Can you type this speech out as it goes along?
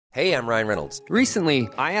Hey, I'm Ryan Reynolds. Recently,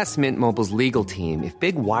 I asked Mint Mobile's legal team if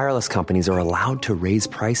big wireless companies are allowed to raise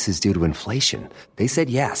prices due to inflation. They said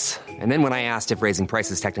yes. And then when I asked if raising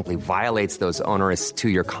prices technically violates those onerous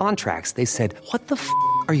two-year contracts, they said, "What the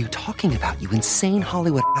are you talking about, you insane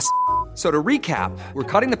Hollywood ass?" So to recap,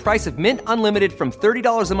 we're cutting the price of Mint Unlimited from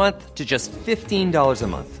 $30 a month to just $15 a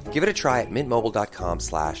month. Give it a try at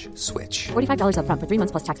mintmobile.com/switch. $45 up front for 3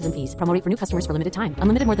 months plus taxes and fees. Promo rate for new customers for limited time.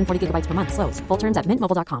 Unlimited more than 40 gigabytes per month. Slows full terms at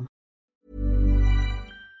mintmobile.com.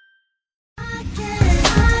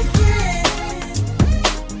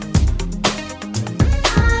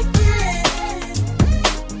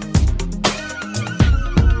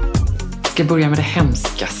 Ska börja med det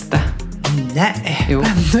hemskaste. Nej, jo.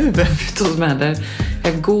 Nu.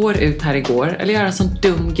 Jag går ut här igår, eller gör en sån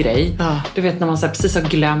dum grej. Ja. Du vet när man så här, precis har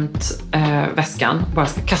glömt väskan, bara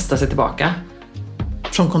ska kasta sig tillbaka.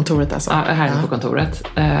 Från kontoret alltså? Ja, här på kontoret.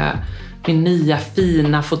 Min nya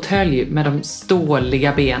fina fåtölj med de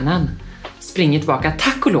ståliga benen springer tillbaka.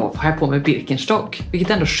 Tack och lov har jag på mig Birkenstock, vilket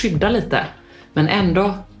ändå skyddar lite. Men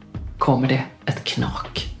ändå kommer det ett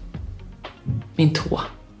knak. Min tå.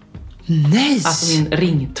 Nej! Alltså min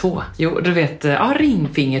ringtå. Jo, du vet,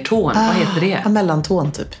 ringfingertån. Vad heter det?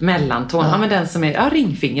 Mellantån typ. Mellantån. Ja, men den som är,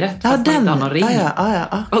 ringfingret. Ja, fast den. Man inte har någon ring.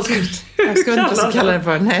 Ja. Vad ska jag ska inte vad jag kalla den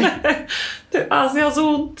för, nej. Alltså jag har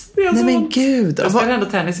så ont. Nej men gud. Jag spelade ändå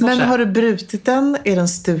tennis i morse. Men har du brutit den? Är den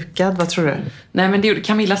stukad? Vad tror du? Nej men det gjorde,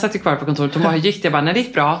 Camilla satt ju kvar på kontoret. Hon bara, hur gick det? Jag bara, nej det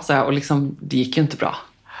gick bra. Så här, och liksom, det gick ju inte bra.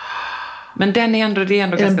 Men den är ändå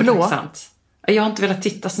ganska tacksamt. Jag har inte velat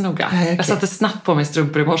titta så noga. Nej, okay. Jag satte snabbt på mig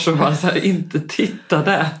strumpor i morse och bara så här, inte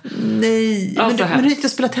tittade. Nej, men du gick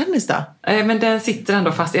att spela tennis då? Men den sitter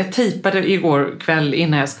ändå fast. Jag tejpade igår kväll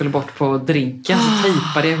innan jag skulle bort på drinken. Så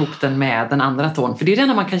tejpade jag ihop den med den andra tån. För det är det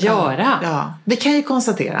enda man kan göra. Ja. Vi kan ju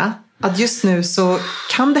konstatera att just nu så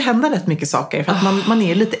kan det hända rätt mycket saker. För att man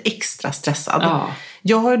är lite extra stressad.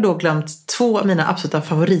 Jag har ju då glömt 2 av mina absoluta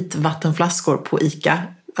favoritvattenflaskor på ICA.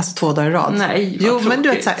 Alltså 2 dagar i rad. Nej, jo, men du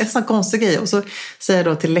vet, en sån konstig grej. Och så säger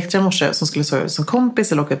jag då till Elektra i morse som skulle sova som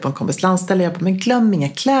kompis eller åka upp på en kompis landställe. Jag bara, men glöm inga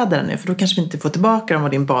kläder nu. För då kanske vi inte får tillbaka dem och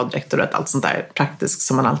din baddräkt och allt sånt där praktiskt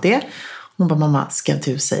som man alltid är. Hon bara, mamma, ska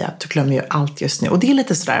du säga att du glömmer ju allt just nu. Och det är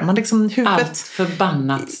lite sådär, man liksom huvudet... Allt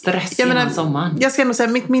förbannat stress innan sommaren. Jag ska ändå säga,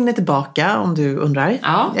 mitt minne är tillbaka om du undrar.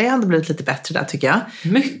 Ja. Jag har ändå blivit lite bättre där tycker jag.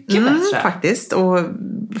 Mycket bättre. Faktiskt. Och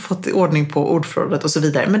fått ordning på ordförrådet och så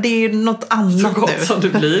vidare. Men det är ju något annat nu. Så gott som det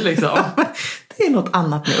blir liksom. Det är något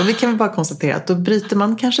annat nu. Och vi kan väl bara konstatera att då bryter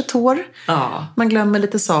man kanske tår. Ja. Man glömmer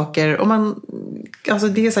lite saker. Och alltså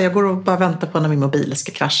det är så här, jag går och bara väntar på när min mobil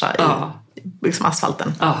ska krascha i liksom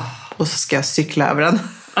asfalten. Och så ska jag cykla över den.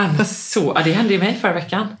 Det hände ju mig förra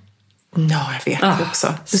veckan. Ja, jag vet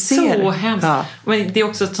också. Du ser. Så hemskt. Ja. Men det är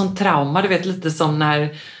också ett sånt trauma, du vet, lite som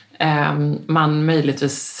när man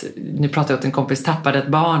möjligtvis, nu pratar jag åt en kompis, tappade ett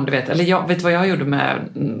barn, du vet. Eller jag vet vad jag gjorde med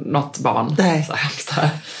något barn. Nej. Så hemskt här.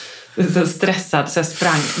 Så stressad, så jag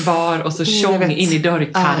sprang bar och så tjong in i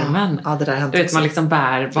dörrkarmen. Det där du vet, man liksom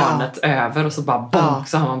bär barnet över och så bara bonk,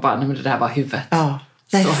 så har man bara, nej men det där var huvudet.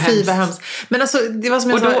 Nej, fy vad hemskt. Men alltså, det var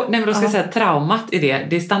som jag sa... Nej, men då ska jag säga, traumat i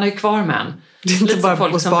det stannar ju kvar med en. Det är inte bara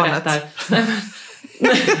folk hos barnet.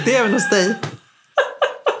 Det är även hos dig.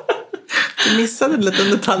 Du missade en liten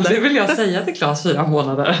detalj där. Det vill jag säga till Claes 4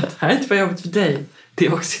 månader. Det här är inte bara jobbigt för dig. Det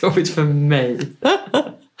är också jobbigt för mig.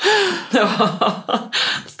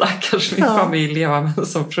 Stackars min familj. Jag var med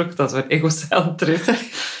som fruktansvärt egocentrisk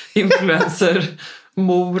influencer.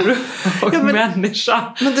 Mor och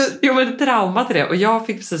människa. Men trauma till det. Och jag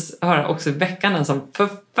fick precis höra också i veckan en sån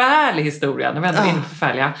förfärlig historia. Den var ändå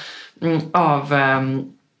förfärliga. Av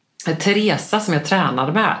Teresa som jag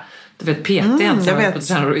tränade med. Du vet PT:n som jag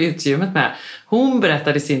tränade utgymmet med. Hon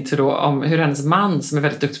berättade i sin tur då om hur hennes man som är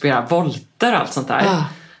väldigt duktig på att göra volter och allt sånt där.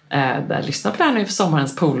 Där lyssnar på det här nu för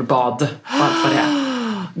sommarens poolbad och allt vad det är.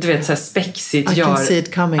 Du vet så här spexigt. I can see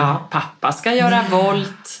it coming. Ja, pappa ska göra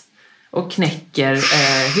volt. Och knäcker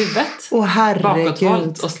huvudet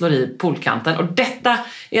bakåtvolt och slår i poolkanten. Och detta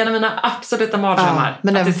är en av mina absoluta mardrömmar.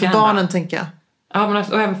 Men även för barnen tänker jag. Ja, men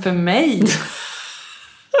och även för mig.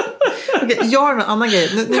 Okej, jag har en annan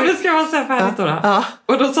grej. Nu ska jag säga färdigt då.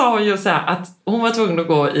 Och då sa hon ju så här att hon var tvungen att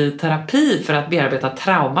gå i terapi för att bearbeta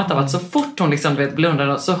traumat av att så fort hon liksom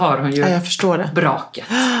blundar så hör hon ju jag förstår det. Braket.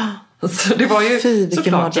 Så det var ju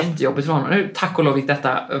såklart jättejobbigt för honom. Nu, tack och lov,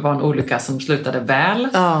 detta var en olycka som slutade väl.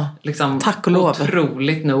 Liksom, tack och lov.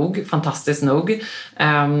 Otroligt nog, fantastiskt nog.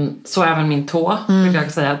 Så även min tå vill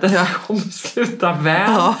jag säga att det kommer sluta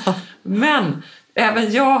väl. Men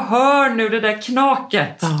även jag hör nu det där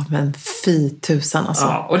knaket. Ja, men fy tusan alltså.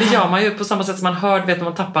 Ja, och det gör man ju på samma sätt som man hör, vet, när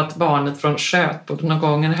man tappat barnet från köp och någon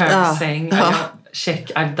gång en hög säng.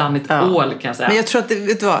 check, I've done it all kan jag säga. Men jag tror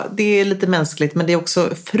att det är lite mänskligt, men det är också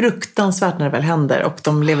fruktansvärt när det väl händer och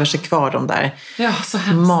de lever sig kvar de där så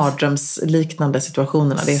hemskt. Mardrömsliknande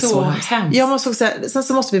situationerna. Det är så hemskt. Jag måste också säga, sen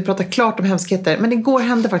så måste vi prata klart om hemskheter, men igår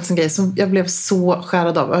hände faktiskt en grej som jag blev så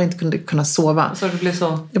skärrad av. Jag har inte kunnat sova. Så du blev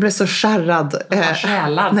så? Jag blev så skärrad.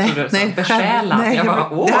 Skärlad? Nej, besjälad?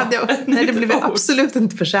 Nej, det blev absolut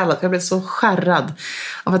inte förkärlad. Jag blev så skärrad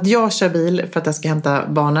av att jag kör bil för att jag ska hämta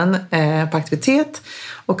barnen på aktivitet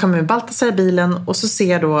och kommer med Baltasar i bilen och så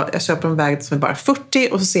ser jag då, jag kör på en väg som är bara 40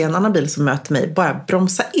 och så ser jag en annan bil som möter mig bara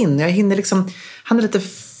bromsa in. Jag hinner liksom, han är lite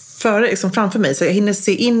före, liksom framför mig, så jag hinner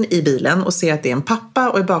se in i bilen och se att det är en pappa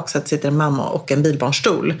och i baksätet sitter en mamma och en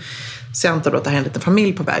bilbarnstol. Så jag antar då att det här är en liten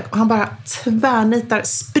familj på väg och han bara tvärnitar,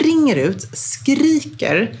 springer ut,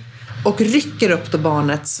 skriker och rycker upp då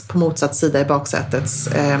barnet på motsatt sida i baksätets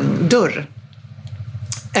dörr.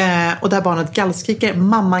 Och där barnet gallskriker,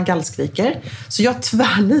 mamman gallskriker. Så jag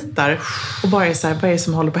tvärnitar och bara är så här, vad är det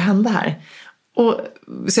som håller på att hända här? Och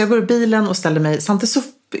så jag går i bilen och ställer mig, samtidigt så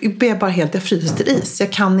blir jag bara helt, jag fryser till is.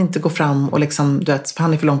 Jag kan inte gå fram och liksom, du vet, för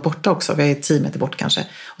han är för långt borta också, jag är 10 meter bort kanske,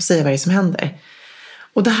 och säga vad det är som händer.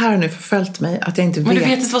 Och det här har nu förföljt mig att jag inte vet. Men du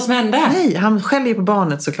vet inte vad som hände? Nej, han skäller på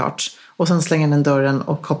barnet såklart. Och sen slänger den dörren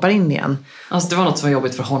och hoppar in igen. Alltså det var något som var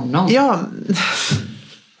jobbigt för honom. Ja,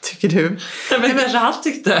 tycker du? Men kanske allt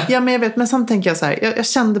tyckte. Ja, men jag vet. Men sen tänker jag så här. Jag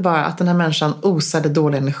kände bara att den här människan osade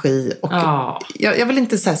dålig energi. Och jag vill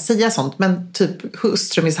inte så här säga sånt. Men typ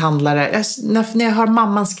hustrumisshandlare. När jag hör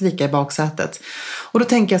mamman skrika i baksätet. Och då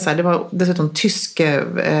tänker jag så här. Det var dessutom tysk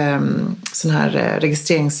sån här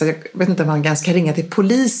registrerings. Jag vet inte om man ganska ringa till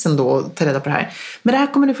polisen då och ta reda på det här. Men det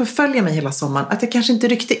här kommer nu förfölja mig hela sommaren. Att jag kanske inte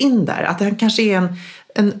ryckte in där. Att det kanske är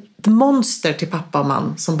en monster till pappa och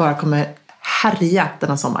man som bara kommer härja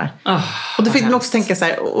denna sommar. Och då fick man också tänka så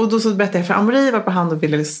här, och då så berättade jag för Amori var på hand och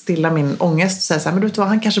ville stilla min ångest och säga så här, men du vet vad,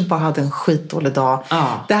 han kanske bara hade en skitdålig dag.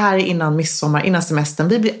 Det här är innan midsommar, innan semestern.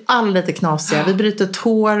 Vi blir alla lite knasiga. Vi bryter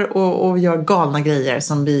tår och gör galna grejer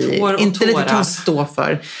som vi inte riktigt kan stå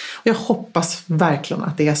för. Och jag hoppas verkligen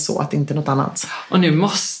att det är så, att det inte är något annat. Och nu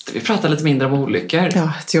måste vi prata lite mindre om olyckor. Ja,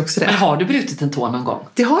 jag tycker också det. Men har du brutit en tå någon gång?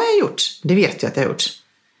 Det har jag gjort. Det vet jag att jag har gjort.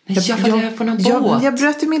 Jag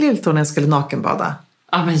bröt ju min lilltå när jag skulle nakenbada.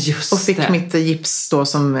 Ja, men just och fick mitt gips då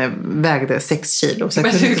som vägde 6 kilo. Så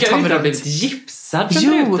men du kan ju inte ha blivit gipsad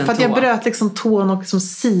för att jag bröt liksom tån och liksom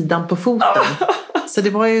sidan på foten. Så det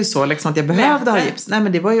var ju så liksom att jag behövde ha gips. Nej,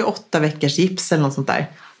 men det var ju 8 veckors gips eller något sånt där.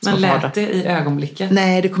 Men lät det i ögonblicket?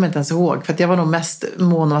 Nej, det kommer jag inte ens ihåg. För att jag var nog mest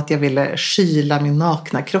mån om att jag ville kyla min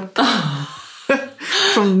nakna kropp.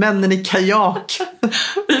 Från männen i kajak.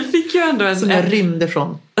 Vi fick ju ändå som jag rymde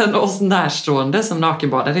från. En oss närstående som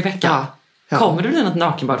nakenbadade i veckan. Ja. Kommer det bli något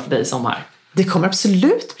nakenbad för dig i sommar? Det kommer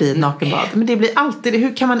absolut bli nakenbad. Men det blir alltid,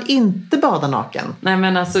 hur kan man inte bada naken? Nej,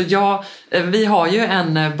 men alltså vi har ju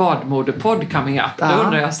en badmodepodd coming up. Då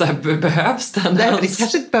undrar jag så här, behövs den? Nej, det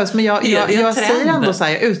kanske inte behövs, men jag säger ändå så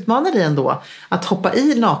här, jag utmanar dig ändå att hoppa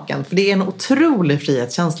i naken. För det är en otrolig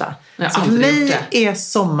frihetskänsla. Så för mig är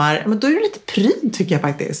sommar, men då är det lite pryd tycker jag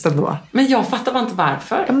faktiskt ändå. Men jag fattar bara inte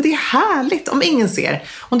varför. Ja, men det är härligt om ingen ser.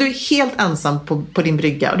 Om du är helt ensam på din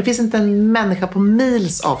brygga och det finns inte en människa på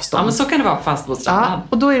mils avstånd. Ja, men så kan det vara fast på stranden. Ja,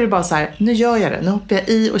 och då är det bara så här, nu gör jag det. Nu hoppar jag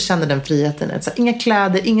i och känner den friheten. Så här, inga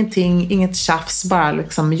kläder, ingenting, inget tjafs. Bara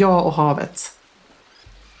liksom jag och havet.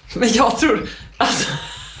 Men jag tror, alltså...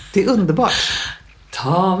 Det är underbart.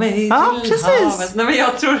 Ta mig till havet. Nej, men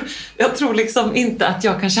jag tror liksom inte att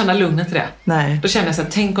jag kan känna lugnet till det. Nej. Då känner jag så här,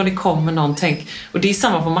 tänk om det kommer någon, och det är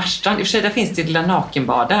samma på Marstrand. I och för sig, där finns det lilla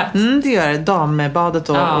nakenbadet. Det gör det. Dambadet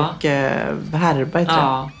och herrbadet.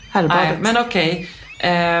 Ja. Herrbadet. Men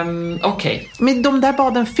okej. Men de där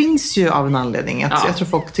baden finns ju av en anledning. Jag tror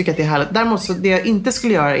folk tycker att det är härligt. Däremot så det jag inte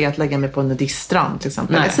skulle göra är att lägga mig på en nudiststrand till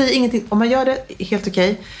exempel. Nej. Jag säger ingenting. Om man gör det, helt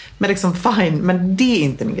okej. Men liksom fine. Men det är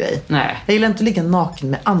inte min grej. Nej. Jag gillar inte att ligga naken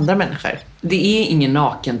med andra människor. Det är ingen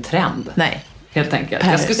naken-trend. Nej. Helt enkelt.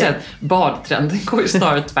 Jag skulle säga att badtrenden går ju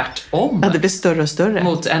snarare tvärtom. Ja, det blir större och större.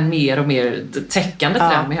 Mot en mer och mer täckande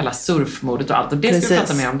trend med hela surfmodet och allt. Och det ska vi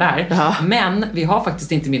prata mer om där. Ja. Men vi har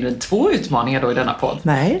faktiskt inte mindre än 2 utmaningar då i denna podd.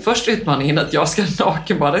 Nej. Först utmaningen att jag ska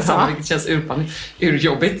nakenbada i samma, vilket känns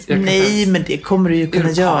urjobbigt. Nej, men det kommer du ju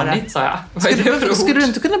kunna göra. Sa jag. Skulle du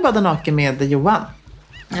inte kunna bada naken med Johan?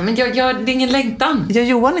 Nej, men det är ingen längtan. Gör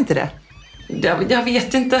Johan inte det? Jag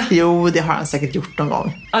vet inte. Jo, det har han säkert gjort någon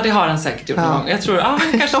gång. Ja, det har han säkert gjort någon gång. Jag tror, han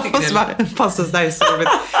kanske tycker det. Passus där är så roligt.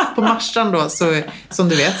 På Marstrand då, så, som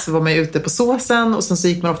du vet, så var man ute på såsen och sen så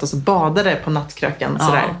gick man ofta och badade på nattkröken,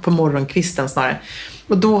 sådär, på morgonkvisten snarare.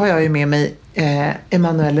 Och då har jag ju med mig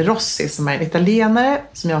Emanuele Rossi som är en italienare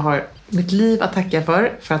som jag har mitt liv att tacka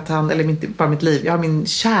för att han, eller inte bara mitt liv, jag har min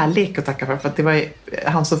kärlek att tacka för att det var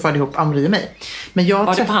han som förde ihop Amri och mig. Men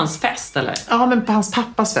var det på hans fest eller? Ja, men på hans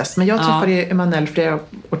pappas fest. Men jag träffade Emanuel flera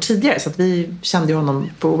år tidigare så att vi kände ju honom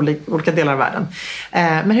på olika delar av världen.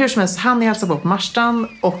 Men hur som helst, han är hälsar på Marstrand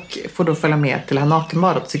och får då följa med till det här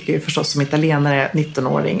nakenbadet. Tycker ju förstås som italienare,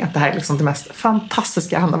 19-åring, att det här är liksom det mest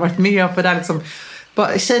fantastiska han har varit med om. För det är liksom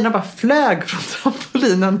tjejerna bara flög från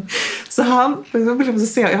trampolinen. Så han...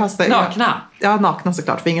 Nakna? Ja, nakna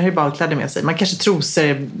såklart. För ingen har ju badkläder med sig. Man kanske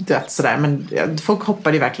trosor, sådär. Men folk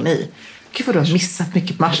hoppade ju verkligen i. Gud vad du har missat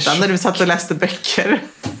mycket på Marstrand när du satt och läste böcker.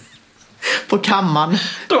 På kammaren.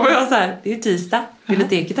 Då var jag så här, det är tisdag.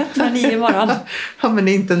 Biblioteket öppnar 9 morgon. Ja, men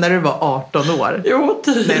inte när du var 18 år. Jo,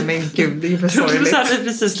 typ. Nej, men gud, det är för sorgligt. Så hade vi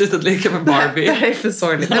precis slutat leka med Barbie. Det här är för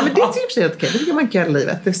sorgligt. Nej, men det tycker jag är okej. Det tycker man kan göra i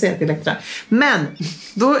livet. Det ser jag till Elektra. Men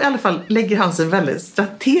då i alla fall lägger han sig väldigt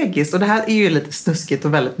strategiskt. Och det här är ju lite snuskigt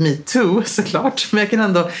och väldigt me too såklart. Men jag kan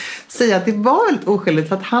ändå säga att det var väldigt oskyldigt.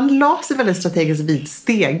 För att han la sig väldigt strategiskt vid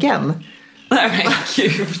stegen. Nej, men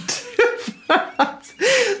gud.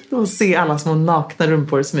 Då ser alla små nakna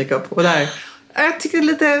rumpor som gick upp. Och där, jag tycker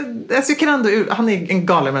lite, alltså jag kan ändå, han är en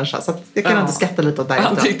galen människa så att jag kan ändå skratta lite åt det.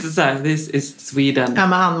 Han tyckte så här, this is Sweden. Ja,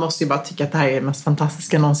 men han måste ju bara tycka att det här är det mest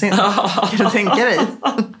fantastiska någonsin. Kan du tänka dig?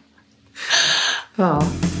 Ja.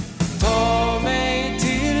 Ta mig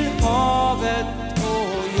till havet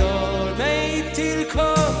och gör mig till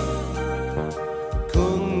kung,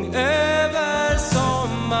 kung över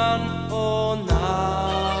sommaren och natten.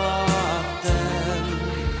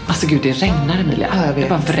 Alltså gud, det regnar, Emilia. Ja, jag vet. Det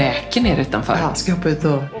bara vräker ner utanför. Ja, ska jag hoppa ut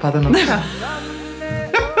och padda något?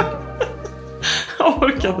 Jag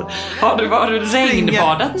orkar inte. Har du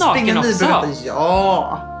regnbadat naken också?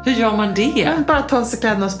 Ja. Hur gör man det? Men bara ta sig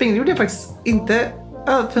kläderna och springa. Det gjorde jag faktiskt inte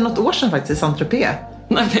för något år sedan faktiskt i Saint-Tropez.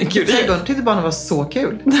 Nej, men gud. Tyckte barnen var så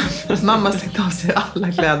kul. Mamma slängde av sig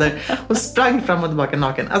alla kläder och sprang fram och tillbaka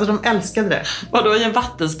naken. Alltså de älskade det. Vadå, i en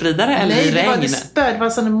vattenspridare eller i regn? Nej, det var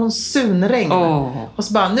sån en monsunregn. Och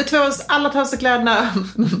så bara, nu tar vi oss alla ta sig kläderna.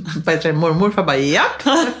 Mormor bara, japp,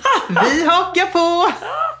 vi hakar på.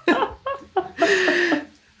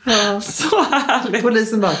 Ja. Så härligt.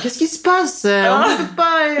 Polisen bara, qu'est-ce qui se passe? On ne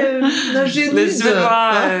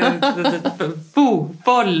peut pas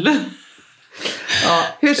fotboll. Ja,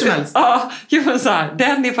 hur som helst. Ja, så här,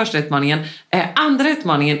 den är första utmaningen. Andra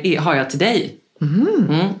utmaningen har jag till dig.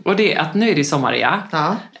 Och det är att nu är det sommar,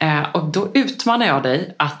 ja. Och då utmanar jag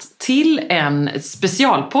dig att till en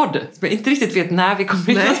specialpodd, som jag inte riktigt vet när vi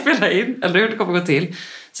kommer att spela in eller hur det kommer gå till,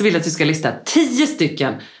 så vill jag att du ska lista 10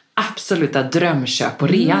 stycken absoluta drömköp på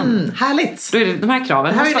rean. Härligt. Då är det de här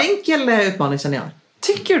kraven. Det här är en enkel utmaning, känner jag.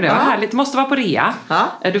 Tycker du det? Ja. Härligt. Det måste vara på rea.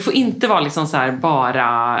 Ja. Du får inte vara liksom så här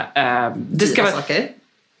bara... det ska vara saker.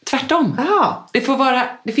 Tvärtom. Ja.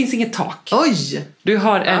 Det finns inget tak. Oj! Du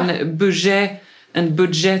har en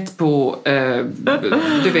budget på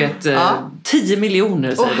du vet 10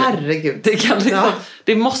 miljoner. Herregud. Det kan liksom,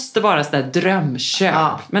 det måste vara sådär drömköp.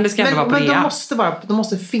 Men det ska ändå vara på rea. Men de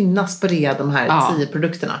måste finnas på rea, de här 10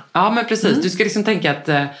 produkterna. Ja, men precis. Du ska liksom tänka att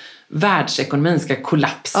världsekonomin ska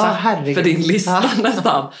kollapsa för din lista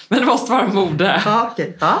nästan. Men det måste vara mode.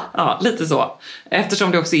 Ja, lite så.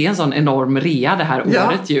 Eftersom det också är en sån enorm rea det här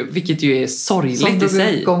året ju, vilket ju är sorgligt i sig. Som drog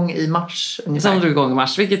igång i mars. Som drog igång i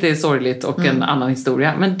mars, vilket är sorgligt och en annan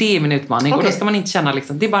historia. Men det är min utmaning. Och då ska man inte känna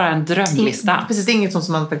liksom, det är bara en drömlista. Precis, det är inget sånt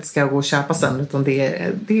som man faktiskt ska gå och köpa sen, utan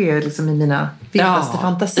det är liksom i mina vildaste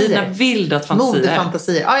fantasier. Dina vilda fantasier.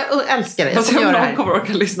 Modefantasier. Ja, jag älskar det. Fast jag kommer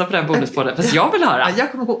orka lyssna på den bonuspodden. Fast jag vill höra.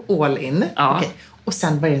 Jag kommer gå all in. Ja. Okay. Och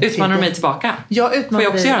sen var det utmanar du mig tillbaka? Får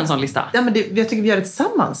jag också göra en sån lista? Ja, men jag tycker vi gör det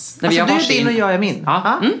tillsammans. När alltså, du är din och jag är min.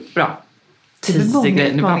 Ja. Bra. 10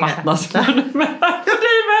 grejer. Nu bara vattnas för dig med.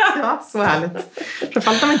 Ja, så härligt.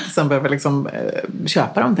 Framförallt om man inte sen behöver liksom,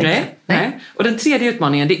 köpa dem. Nej. Och den tredje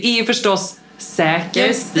utmaningen, det är förstås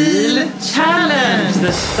Säker stil challenge,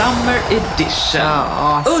 the summer edition.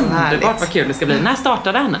 Ja, underbart vad kul det ska bli. När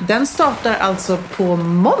startar den? Den startar alltså på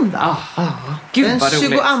måndag. Gud, den vad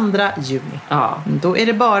 22 juni. Då är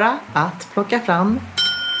det bara att plocka fram.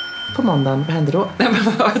 På måndagen, vad händer då? Nej,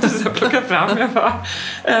 men jag ska plocka fram.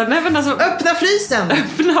 Öppna frysen!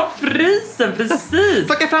 Öppna frysen, precis!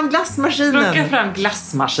 Plocka fram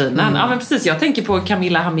glassmaskinen. Ja, men precis. Jag tänker på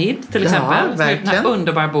Camilla Hamid till exempel. Den här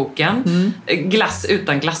underbara boken. Glass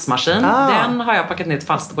utan glassmaskin. Den har jag packat ner till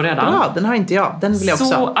Falsterbo redan. Bra, den har inte jag. Den vill jag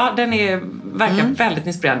också. Ja, den verkar väldigt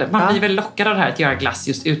inspirerande. Man blir väl lockad av det här att göra glass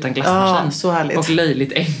just utan glassmaskin. Så härligt. Och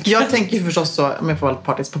löjligt enkelt. Jag tänker förstås så, om jag får vara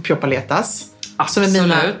partisk, på Pio Paletas. Som är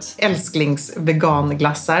mina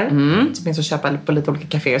älsklingsveganglassar. Som finns att köpa på lite olika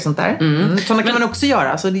kaféer och sånt där. Sådana kan man också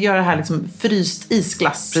göra. Så det gör det här liksom fryst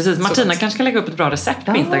isglass. Precis, Martina kanske kan lägga upp ett bra recept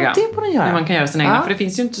på Instagram. Det borde göra. Hur man kan göra sina egna, för det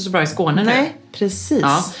finns ju inte så bra i Skåne nu. Nej, precis.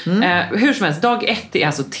 Hur som helst, dag 1 är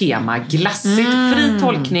alltså tema glassigt. Fri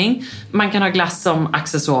tolkning. Man kan ha glass som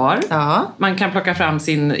accessoar. Man kan plocka fram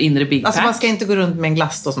sin inre Big Pack. Alltså man ska inte gå runt med en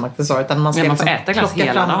glass då som accessoar, utan man ska man får äta glass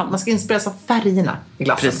hela dagen. Man ska inspireras av färgerna i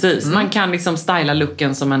glassen. Precis, man kan liksom styla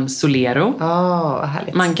looken som en Solero.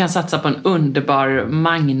 Härligt. Man kan satsa på en underbar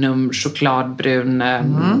Magnum chokladbrun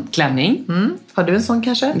klänning. Har du en sån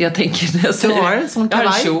kanske? Jag tänker när jag säger du har en sån kavaj.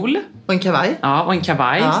 Jag har en kjol. Och en kavaj. Ja, och en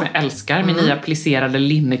kavaj som jag älskar. Min nya plisserade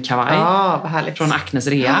linnekavaj. Vad härligt. Från Acnes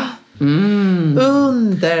Rea.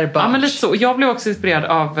 Underbart. Ja, men lite så. Jag blev också inspirerad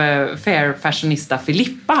av fair fashionista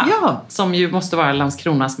Filippa. Som ju måste vara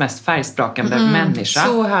Landskronas mest färgsprakande människa.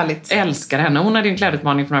 Så härligt. Älskar henne. Hon hade en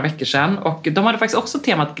klädutmaning för några veckor sedan. Och de hade faktiskt också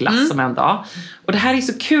temat glass som en dag. Och det här är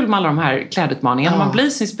så kul med alla de här klädutmaningarna. Man blir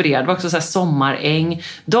så inspirerad. Det var också så här sommaräng.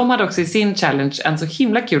 De hade också i sin challenge en så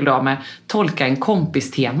himla kul dag med tolka en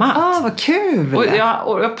kompistema. Vad kul. Och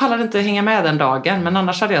jag pallade inte hänga med den dagen. Men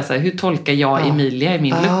annars hade jag så här, hur tolkar jag Emilia i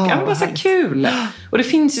min lucka? Det var så kul. Och det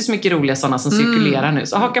finns ju så mycket roliga sådana som cirkulerar nu.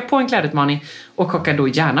 Så haka på en klädutmaning och haka då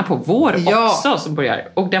gärna på vår också. Som börjar,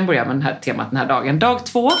 och den börjar med den här temat den här dagen. Dag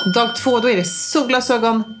 2. Dag 2, då är det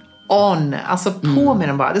solglasögon on. Alltså på med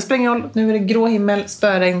dem bara. Det spelar ingen roll. Nu är det grå himmel,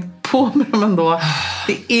 spöregn. På med dem ändå.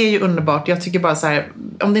 Det är ju underbart. Jag tycker bara så här,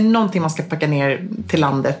 om det är någonting man ska packa ner till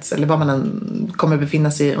landet eller vad man än kommer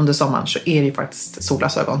befinna sig i under sommaren, så är det ju faktiskt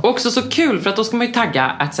solglasögon. Också så kul, för att då ska man ju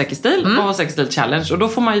tagga @Säkerstil och ha Säkerstil Challenge. Och då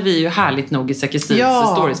får man ju, vi ju härligt nog i Säkerstils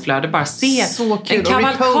storiesflöde bara se en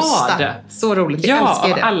kavalkad. Så roligt, jag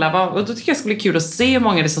älskar det. Alla och då tycker jag det skulle bli kul att se hur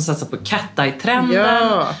många det som satsar på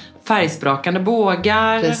cat-eye-trenden. Färgsprakande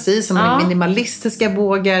bågar. Precis, som minimalistiska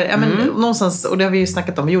bågar. Ja, men någonstans, och det har vi ju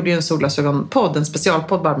snackat om. Vi gjorde ju en solglasögonpodd, en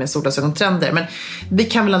specialpodd bara med solglasögontrender. Men vi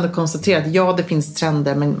kan väl ändå konstatera att det finns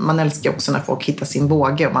trender, men man älskar också när folk hittar sin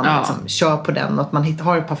båge och man liksom kör på den och att man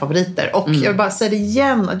har ett par favoriter. Och jag vill bara säga det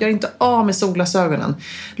igen, att jag inte av med solglasögonen.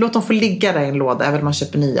 Låt dem få ligga där i en låda även om man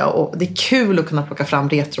köper nya. Och det är kul att kunna plocka fram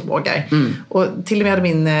retrobågar. Och till och med hade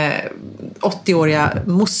min 80-åriga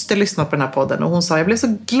moster lyssnat på den här podden och hon sa, jag blev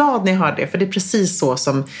så glad när jag hörde det, för det är precis så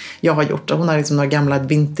som jag har gjort. Och hon har liksom några gamla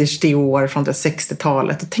vintage Dior från det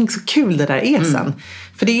 60-talet. Och tänk så kul det där är sen.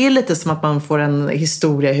 För det är lite som att man får en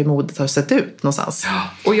historia hur modet har sett ut någonstans.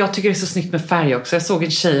 Och jag tycker det är så snyggt med färg också. Jag såg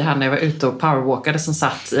en tjej här när jag var ute och powerwalkade som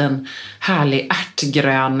satt i en härlig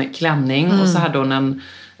ärtgrön klänning. Och så hade hon en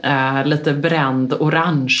lite bränd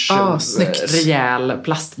orange rejäl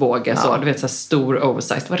plastbåge så du vet, så här stor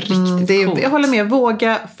oversized. Det var riktigt coolt. Jag håller med,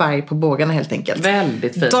 våga färg på bågarna helt enkelt.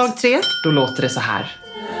 Väldigt fint. Dag 3. Då låter det så här.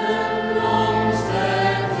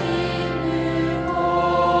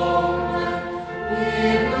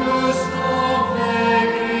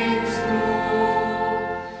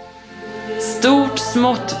 Stort,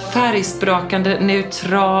 smått, färgsprakande,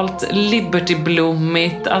 neutralt,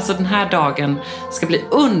 libertyblommigt. Alltså den här dagen ska bli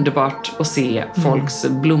underbart att se folks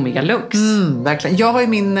blommiga looks. Verkligen. Jag har ju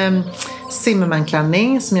min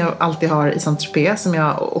Zimmermann-klänning som jag alltid har i Saint-Tropez, som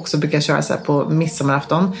jag också brukar köra så här på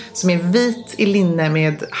midsommarafton, som är vit i linne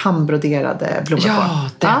med handbroderade blommor på. Ja,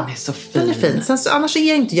 den är så fin. Den är fin. Sen, annars är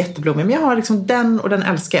jag inte jätteblommig, men jag har liksom den och den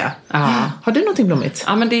älskar jag. Har du någonting blommigt?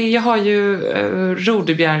 Ja, men jag har ju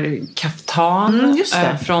Rodebjer-kaftan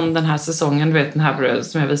från den här säsongen, du vet den här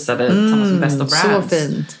som jag visade tillsammans med Best of Brands. Så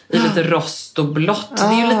fint. I lite rost och blått. Det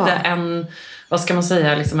är ju lite en, vad ska man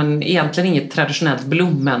säga, liksom egentligen inget traditionellt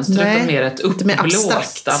blommönster, utan mer ett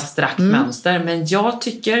uppblåst abstrakt mönster. Men jag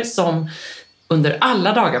tycker som under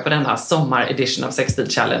alla dagar på denna sommar-edition av Säkerstil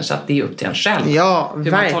Challenge att det är upp till en själv. Ja,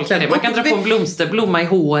 hur man tolkar det. Man kan dra på en blomma i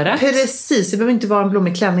håret. Precis, det behöver inte vara en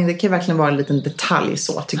blommig klänning. Det kan verkligen vara en liten detalj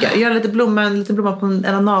så, tycker jag. Göra en liten blomma på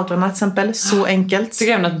en av naglarna till exempel. Så enkelt.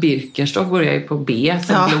 Tycker även att Birkenstock börjar ju på B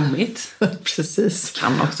som blommigt. Precis.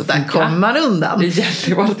 Kan också funka. Där kommer man undan. Det gäller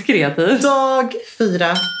ju att vara lite kreativ. Dag 4.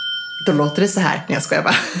 Då låter det så här. Nej, jag skojar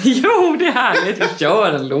bara. Jo, det är härligt. Vi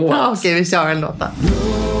kör en låt. Ja, okej, vi kör en låt då.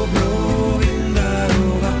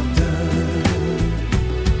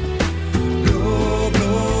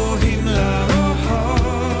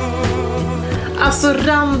 Alltså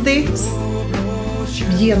randigt,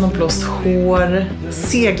 genomblåst hår,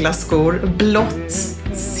 seglarskor, blått,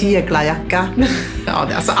 seglarjacka. Ja,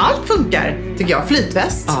 alltså allt funkar, tycker jag.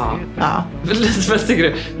 Flytväst. Ja. Flytväst tycker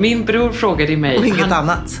du. Min bror frågade mig. Och inget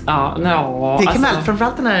annat. Ja, det är kul,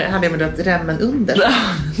 framförallt den här hade jag med remmen under.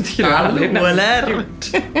 Det tycker du aldrig. Eller?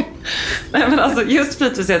 Nej, men alltså, just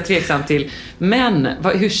flytväst är jag tveksam till. Men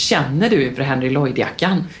hur känner du inför Henry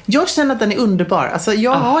Lloyd-jackan? Jag känner att den är underbar. Alltså,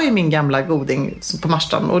 jag har ju min gamla goding på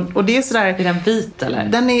Marstrand. Och det är sådär... Är den vit eller?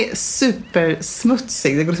 Den är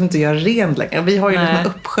supersmutsig. Det går liksom inte att göra ren längre. Vi har ju en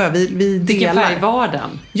uppsjö. Vi delar. Vilken färg var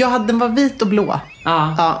den? Den var vit och blå.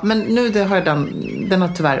 Ja, men nu har den har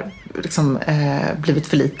tyvärr liksom, blivit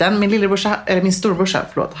för liten. Min storbrorsa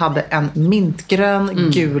hade en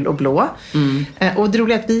mintgrön, gul och blå. Och det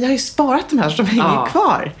roliga är att vi har ju sparat de här så de hänger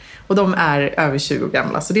kvar. Och de är över 20 år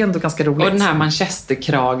gamla, så det är ändå ganska roligt. Och den här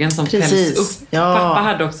manchesterkragen som fälls upp. Ja. Pappa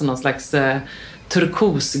hade också någon slags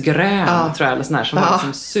turkosgrön, tror jag, eller sån här, som var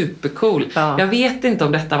liksom supercool. Ja. Jag vet inte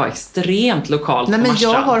om detta var extremt lokalt. Nej, på men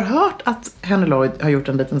Marstrand. jag har hört att Henry Lloyd har gjort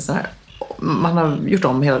en liten sån här... Man har gjort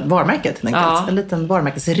om hela varumärket, en liten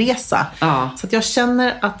varumärkesresa. Så att jag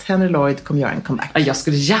känner att Henry Lloyd kommer göra en comeback. Jag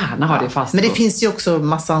skulle gärna ha det fast. Men det finns ju också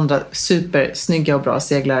massa andra supersnygga och bra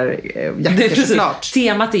seglarjackor såklart.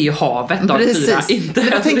 Temat är ju havet dag 4. Inte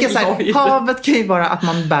jag tänker så här, havet kan ju vara att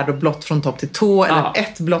man bär då blått från topp till tå, eller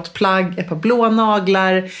ett blått plagg, ett par blå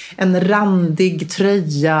naglar, en randig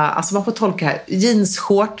tröja. Alltså man får tolka här.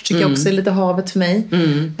 Jeansshort tycker jag också är lite havet för mig.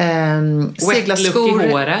 Seglarskor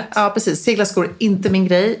i håret. Ja, precis. Seglarskor är inte min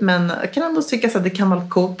grej, men jag kan ändå tycka att det kan vara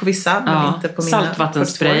coolt på vissa, men inte på mina.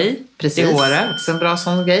 Saltvattenspray i håret. Också en bra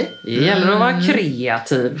sån grej. Det gäller att vara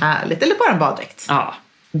kreativ. Härligt, eller bara en baddräkt. Ja.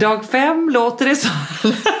 Dag 5 låter det så.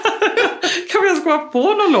 Kan vi ens komma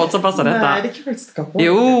på någon låt som passar detta? Nej, det kan vi inte komma på.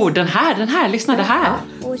 Jo, den här, lyssna det här.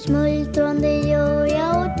 Och smultron det gör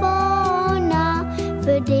jag åt barna,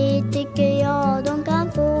 för det tycker jag de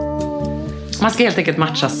kan få. Man ska helt enkelt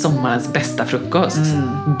matcha sommarens bästa frukost.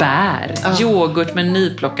 Bär. Yoghurt med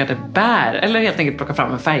nyplockade bär. Eller helt enkelt plocka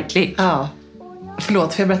fram en färgklick. Ja.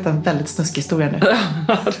 Förlåt, för jag berättar en väldigt snuskig historia nu.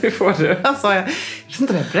 Ja, det får du. Alltså, jag vet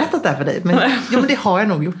inte om jag har berättat det här för dig. Men det har jag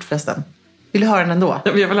nog gjort förresten. Vill du höra den ändå?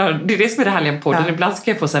 Jag vill höra. Det är det som är det härliga på podden. Ibland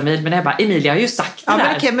ska jag få så mejl, men jag bara, Emilia har ju sagt det där.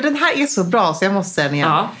 Men okej, men den här är så bra så jag måste säga den igen.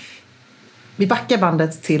 Ja. Vi backar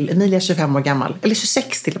bandet till Emilia 25 år gammal. Eller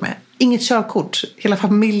 26 till och med. Inget körkort. Hela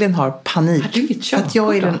familjen har panik. Har du inget körkort, att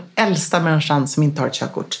jag är den äldsta människan som inte har ett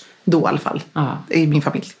körkort. Då i alla fall. I min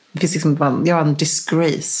familj. Det finns liksom, jag har en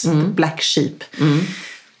disgrace. Black sheep.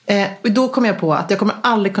 Och då kom jag på att jag kommer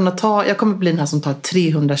aldrig kunna jag kommer bli den här som tar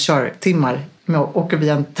 300 körtimmar med att åka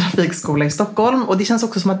via en trafikskola i Stockholm. Och det känns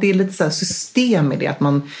också som att det är lite så här system i det. Att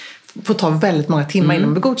man får ta väldigt många timmar innan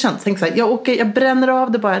man blir godkänd. Tänk så här, jag bränner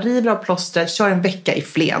av det bara, river av plåstret, kör en vecka i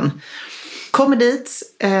Flen. Kommer dit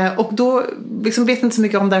och då liksom vet inte så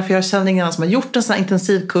mycket om det, för jag känner ingen annan som har gjort en sån här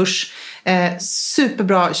intensivkurs.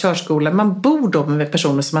 Superbra körskola. Man bor då med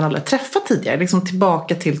personer som man aldrig träffat tidigare. Liksom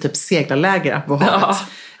tillbaka till typ seglarläger på havet.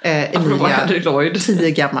 Emilia,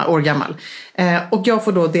 10 år gammal. Och jag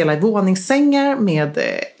får då dela i våningssängar med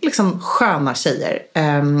liksom sköna tjejer.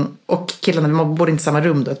 Och killarna, man bodde inte i samma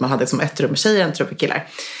rum då, utan man hade liksom ett rum med tjejer, ett rum för killar.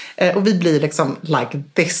 Och vi blir liksom like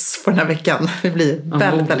this för den här veckan. Vi blir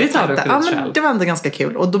väldigt tajta. Ja, men det var ändå ganska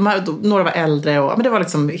kul. Och några var äldre. Och, men det var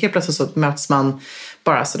liksom, helt plötsligt så möts man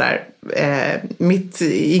bara sådär mitt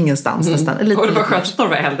i ingenstans nästan. Och det var skönt att några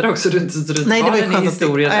var äldre också. Nej, det var ju skönt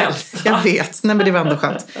historien äldst. Jag vet, nej men det var ändå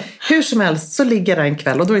skönt. Hur som helst så ligger där en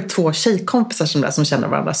kväll och då är det 2 tjejkompisar som känner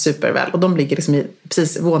varandra superväl. Och de ligger liksom i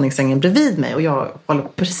precis våningssängen bredvid mig och jag håller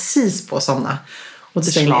precis på att somna. Och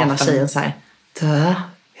då säger ena tjejen så här: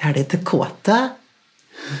 jag är lite kåta.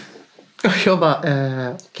 Och jag bara,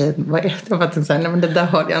 okej, vad är det? Jag bara tänkte så här, nej men det där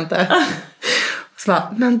hörde jag inte. Och så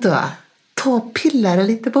bara, men då, ta och pilla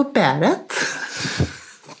lite på bäret.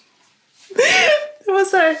 Det var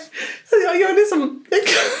så här, jag liksom...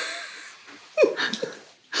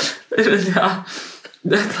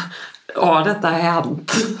 Detta har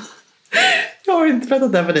hänt. Jag har inte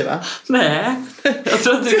berättat det för dig, va? Nej, jag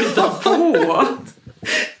tror att du hittar på.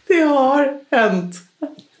 Det har hänt.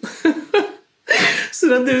 Så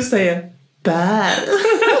när du säger bär.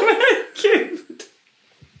 Men gud.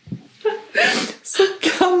 Så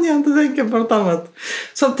kan jag inte tänka på något annat.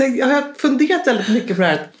 Så jag har funderat väldigt mycket på det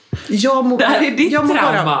här. Det här är ditt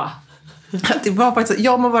trauma. Det var faktiskt,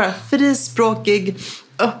 jag må vara frispråkig,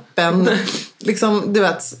 öppen, liksom, du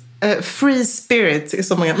vet, free spirit i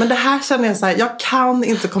så många. Men det här känner jag så här, jag kan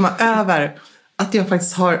inte komma över att jag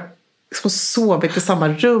faktiskt har liksom sovit i samma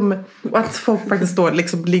rum och att folk faktiskt då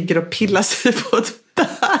liksom ligger och pillar sig på ett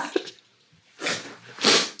bär.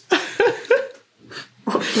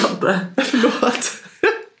 Förlåt.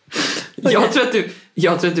 Jag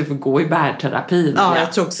tror att du får gå i bärterapin. Ja,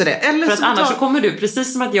 jag tror också det. Eller för att annars så kommer du,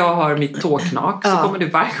 precis som att jag har mitt tåknak, så kommer du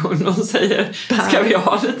varje gång någon säger bär. Ska vi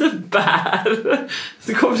ha lite bär?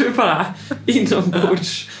 Så kommer du bara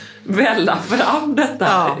inombords välla fram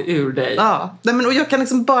detta ur dig. Ja, nej, men, och jag kan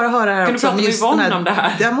liksom bara höra här kan också. Kan du prata med Yvonne om det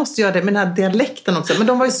här? Jag måste göra det med den här dialekten också. Men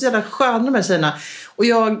de var ju så jävla sköna, de här tjejerna. Och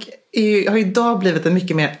jag har idag blivit en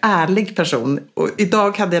mycket mer ärlig person. Och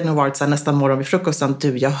idag hade jag nog varit så här, nästan morgon vid frukosten.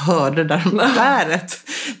 Du, jag hörde det där om bäret.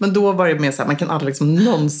 Men då var det mer så här, man kan aldrig liksom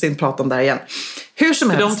någonsin prata om det här igen. Hur som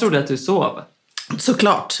helst. För de trodde att du sov.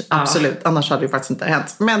 Såklart, absolut. Annars hade det faktiskt inte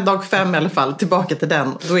hänt. Men dag 5 i alla fall, tillbaka till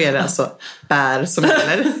den. Då är det alltså bär som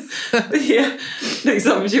gäller. Det är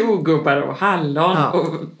liksom jordgubbar och hallon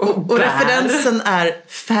och bär. Och referensen är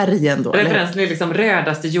färgen då. Referensen är liksom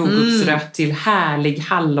rödaste jordgubbsrött till härlig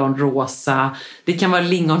hallonrosa. Det kan vara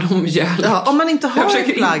lingon och mjölk. Ja, om man inte har jag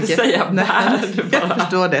försöker inte säga bär. Jag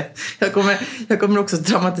förstår det. Jag kommer också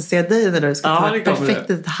dramatisera dig när du ska ta ett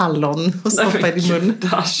perfekt hallon och stoppa i din mun.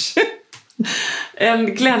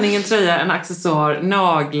 En klänning, en tröja, en accessoar,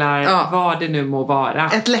 naglar, vad det nu må vara.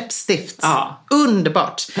 Ett läppstift. Ja.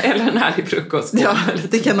 Underbart. Eller en härlig frukost. Ja,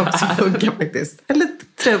 det kan också funka faktiskt. Eller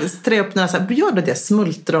trä upp den här, gör du det?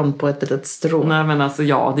 Smultron på ett litet strå. Nej men alltså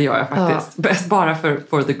ja, det gör jag faktiskt. Bäst bara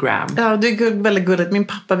for the gram. Ja, det är väldigt gulligt. Min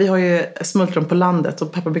pappa, vi har ju smultron på landet.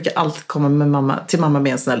 Och pappa brukar alltid komma med till mamma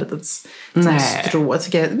med en sån här litet strå.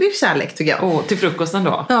 Det är kärlek tycker jag. Till frukosten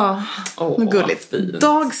då? Ja, gulligt.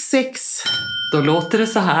 Dag 6. Då låter det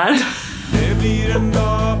så här. Det blir en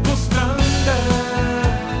dag på stranden.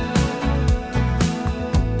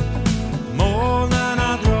 Molnen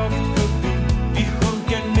har dragit förbi. Vi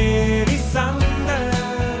sjunker ner i sanden.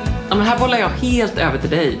 Ja, men här bollar jag helt över till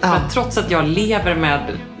dig. För att trots att jag lever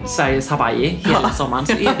med Sveriges Hawaii hela sommaren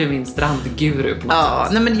så är du min strandguru på något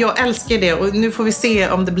sätt. Nej, men jag älskar det och nu får vi se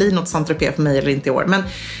om det blir något Saint-Tropez för mig eller inte i år. Men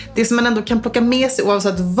det som man ändå kan plocka med sig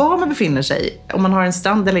oavsett var man befinner sig, om man har en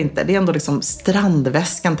strand eller inte, det är ändå liksom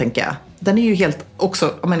strandväskan tänker jag. Den är ju helt,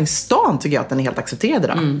 också om man är i stan tycker jag att den är helt accepterad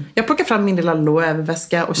idag. Jag plockar fram min lilla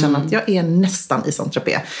Loewe-väska och känner att jag är nästan i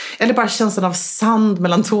Saint-Tropez. Eller bara känslan av sand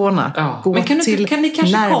mellan tårna. Gå men kan ni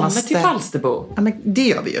kanske komma till Falsterbo? Ja, men det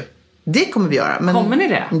gör vi ju. Det kommer vi göra. Men, kommer ni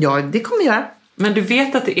det? Ja, det kommer vi göra. Men du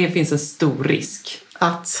vet att det finns en stor risk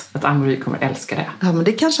att Amaury kommer älska det. Ja, men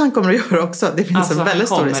det kanske han kommer att göra också. Det finns en väldigt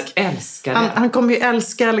stor risk. Älska det. Han kommer ju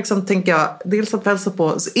älska, liksom, tänker jag, dels att hälsa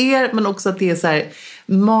på er, men också att det är så här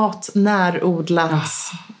mat, närodlat.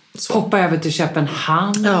 Hoppa över till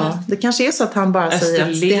Köpenhamn. Ja, det kanske är så att han bara säger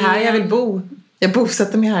att det är här jag vill bo. Jag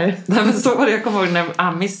bosätter mig här. Nej, men så var det. Jag kommer ihåg när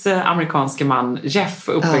Amis amerikanske man Jeff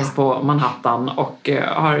uppväxt på Manhattan och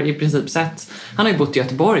har i princip sett, han har ju bott i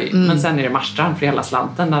Göteborg men sen är det Marstrand för hela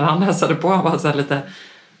slanten. När han hälsade på, han var så här lite,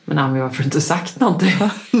 men Ami, varför har du inte sagt någonting?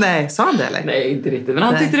 Nej, sa han det eller? Nej, inte riktigt. Men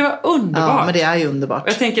han tyckte det var underbart. Ja, men det är ju underbart. Och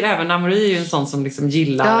jag tänker även Amaury är ju en sån som liksom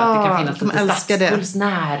gillar att det kan finnas lite stadspuls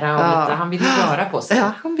nära och lite, han vill ju röra på sig.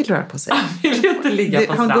 Ja, han vill röra på sig. Han vill ju inte ligga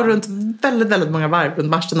på strand. Han går runt väldigt, väldigt många varv runt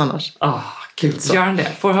Marstrand annars. Gud, så gör han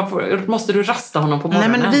det? Måste du rasta honom på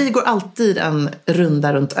morgonen? Nej, men vi går alltid en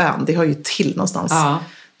runda runt ön. Det har ju till någonstans.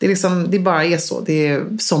 Det är liksom, det bara är så. Det är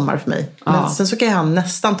sommar för mig. Men sen så kan han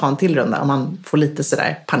nästan ta en till runda om han får lite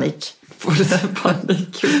sådär panik.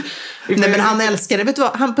 Nej, men han älskar det. Vet du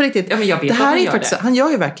vad? Han på riktigt. Ja, men jag vet det här att han är gör faktiskt, det. Han gör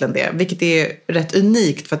ju verkligen det. Vilket är rätt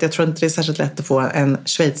unikt. För att jag tror inte det är särskilt lätt att få en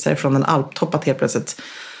schweizare från en alptopp att helt plötsligt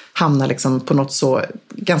hamna liksom på något så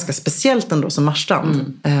ganska speciellt ändå som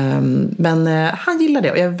Marstrand. Men han gillar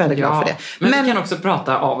det och jag är väldigt glad för det. Men vi kan också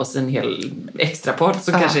prata av oss en hel extra podd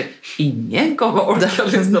så kanske ingen kommer orka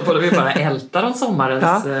lyssna på det. Vi bara ältar om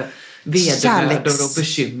sommarens vedermödor och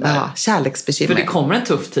bekymmer. Ja, kärleksbekymmer. För det kommer en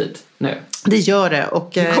tuff tid nu. Det gör det.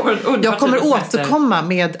 Och jag kommer återkomma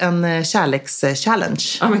med en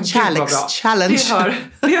kärleks-challenge. Ja, kärleks-challenge.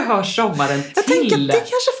 Det hör sommaren till. Jag tänker att det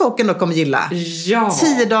kanske folk ändå kommer gilla.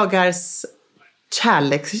 10 dagars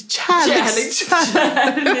kärlek.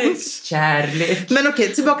 Men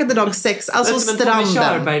okej, tillbaka till dag 6. Alltså stranden. Men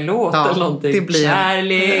Körberg-låt eller någonting. Det blir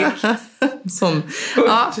kärlek. Som,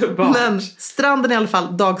 men stranden i alla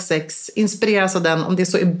fall, dag 6. Inspireras av den, om det är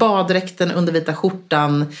så i baddräkten under vita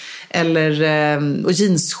skjortan eller och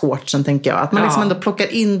jeansshortsen tänker jag. Att man liksom ändå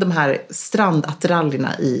plockar in de här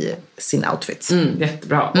strandattiraljerna i sin outfit.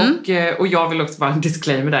 Jättebra. Och jag vill också bara en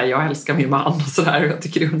disclaimer där. Jag älskar min man och sådär. Jag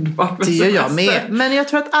tycker det är underbart med semester. Det gör jag med. Men jag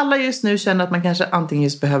tror att alla just nu känner att man kanske antingen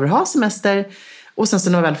just behöver ha semester. Och sen så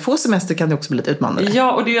när man väl får semester kan det också bli lite utmanande.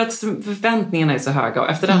 Ja, och det är ju att förväntningarna är så höga. Och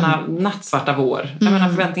efter denna nattsvarta vår. Jag menar,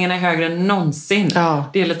 förväntningarna är högre än någonsin. Ja.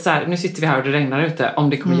 Det är lite så här, nu sitter vi här och det regnar ute. Om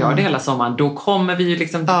det kommer göra det hela sommaren, då kommer vi ju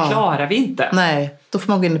liksom, det klarar vi inte. Nej, då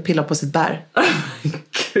får man gå in och pilla på sitt bär.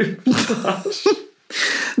 Gud.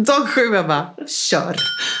 Dag 7, jag bara, kör.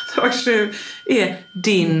 Dag 7 är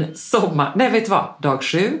din sommar. Nej, vet du vad? Dag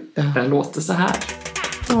 7, den låter så här.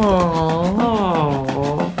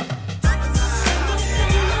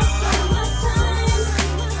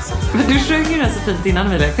 Du sjöng ju den så fint innan,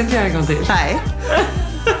 Emilia. Jag kan inte göra en gång till. Nej.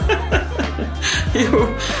 Jo,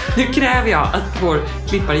 nu kräver jag att vår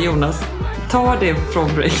klippare Jonas tar det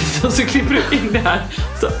från breaket och så klipper du in det här.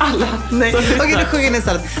 Så alla... Nej, okej, du sjunger in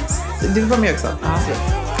istället. Du var med också. Ja.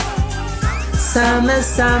 Summer,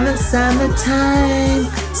 summer, summertime.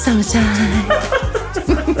 Summertime.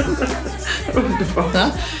 Underbart. Ja.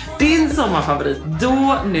 Din sommarfavorit,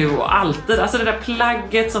 då, nu och alltid. Alltså det där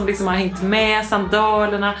plagget som liksom har hängt med,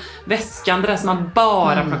 sandalerna, väskan, det där som man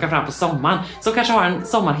bara plockar fram på sommaren. Som kanske har en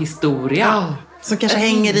sommarhistoria. Ja, som kanske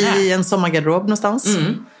hänger i en sommargarderob någonstans.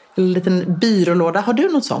 En liten byrålåda. Har du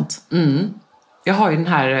något sånt? Jag har ju den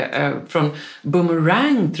här från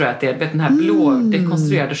Boomerang, tror jag att det är. Vet, den här blå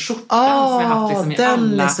dekonstruerade skjortan som jag har haft liksom i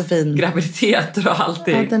alla graviditeter och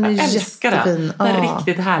allting. Ja, jag älskar den. Det är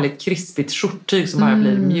riktigt härligt krispigt skjorttyg som bara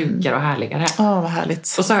blir mjukare och härligare. Ja, vad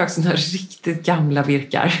härligt. Och så har jag också såna riktigt gamla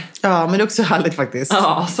virkar. Ja, men det är också härligt faktiskt.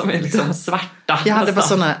 Ja, som är liksom svarta. Jag hade bara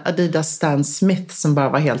såna Adidas Stan Smith som bara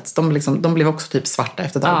var helt... De blev också typ svarta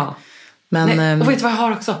efter ett tag. Ja. Men, nej, och vet du vad jag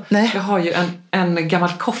har också? Nej. Jag har ju en gammal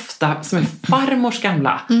kofta som är farmors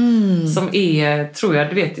gamla. Som är, tror jag,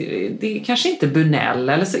 du vet, det är kanske inte Bunell,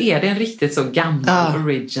 eller så är det en riktigt så gammal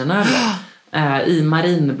original. I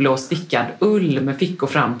marinblå stickad ull med fickor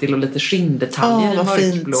fram till och lite skinndetaljer i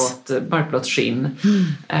mörkblått skinn.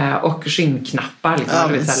 Och skinnknappar, liksom,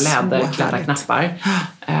 du vet, så här läderklädda knappar.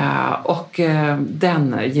 Och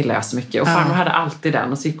den gillar jag så mycket. Och farmor hade alltid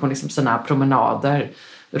den, och så gick hon liksom sina promenader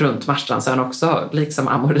runt Marstrandsön också, liksom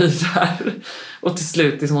Amori där. Och till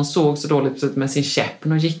slut, liksom, hon såg så dåligt ut med sin käpp,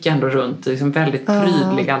 och gick ändå runt liksom, väldigt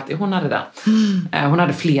prydlig alltid. Hon hade den. Hon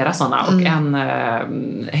hade flera sådana, och en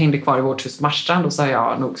hängde kvar i vårt hus Marstrand, och så har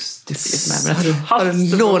jag nog stuckit med mig. Har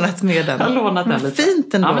du lånat med den? Jag har lånat den lite.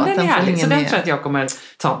 Fint ändå. Ja, men den är härlig, så den tror jag att jag kommer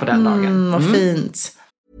ta på den dagen. Vad fint.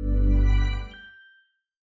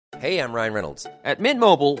 Hey, I'm Ryan Reynolds. At Mint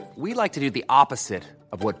Mobile, we like to do the opposite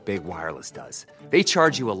of what Big Wireless does. They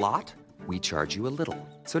charge you a lot, we charge you a little.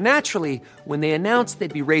 So naturally, when they announced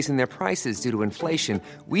they'd be raising their prices due to inflation,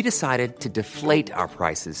 we decided to deflate our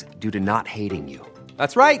prices due to not hating you.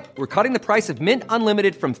 That's right. We're cutting the price of Mint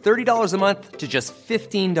Unlimited from $30 a month to just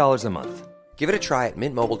 $15 a month. Give it a try at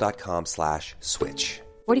mintmobile.com/switch.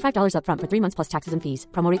 $45 up front for 3 months plus taxes and fees.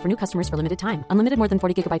 Promo rate for new customers for limited time. Unlimited more than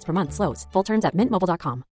 40 gigabytes per month. Slows full terms at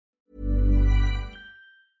mintmobile.com.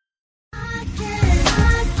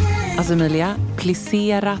 Alltså Emilia,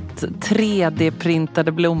 plisserat,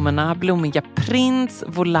 3D-printade blommorna, blommiga prints,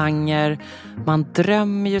 volanger. Man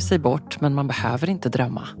drömmer ju sig bort, men man behöver inte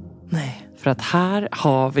drömma. Nej. För att här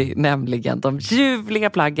har vi nämligen de ljuvliga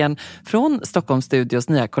plaggen från Stockholm Studios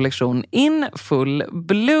nya kollektion In Full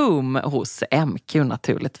Bloom hos MQ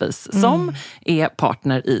naturligtvis. Som är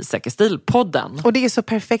partner i Säkerstil-podden. Och det är så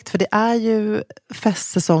perfekt, för det är ju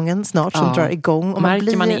festsäsongen snart som drar igång. Och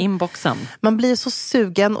märker man i inboxen. Man blir så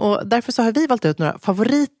sugen, och därför så har vi valt ut några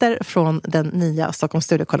favoriter från den nya Stockholm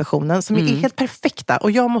Studio-kollektionen som är helt perfekta.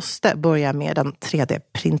 Och jag måste börja med den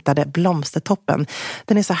 3D-printade blomstertoppen.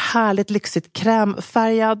 Den är så härligt lyxigt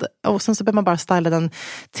krämfärgad, och sen så behöver man bara styla den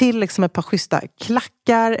till liksom ett par schyssta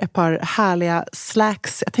klackar, ett par härliga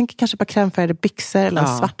slacks, jag tänker kanske ett par krämfärgade byxor eller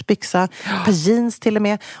en svart byxa, ett par jeans till och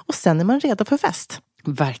med, och sen är man redo för fest.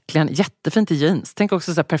 Verkligen, jättefint i jeans. Tänk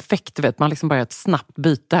också så här perfekt, du vet, man liksom bara gör ett snabbt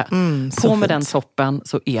byte. På med den toppen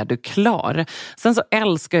så är du klar. Sen så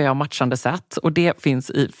älskar jag matchande set, och det finns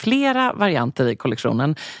i flera varianter i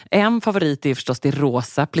kollektionen. En favorit är förstås det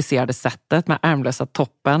rosa plisserade setet med ärmlösa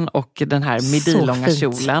toppen och den här midilånga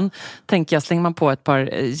kjolen. Tänker jag, slänger man på ett par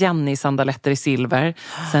Jenny-sandaletter i silver.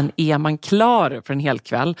 Sen är man klar för en hel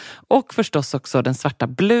kväll. Och förstås också den svarta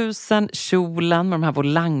blusen, kjolen med de här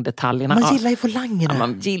volangdetaljerna. Man gillar ju volangerna. Ja,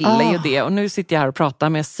 man gillar ju det. Och nu sitter jag här och pratar,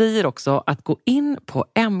 men jag säger också att gå in på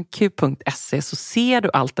mq.se så ser du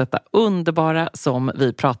allt detta underbara som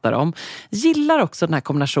vi pratar om. Gillar också den här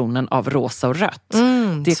kombinationen av rosa och rött.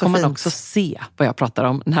 Det kommer man också se vad jag pratar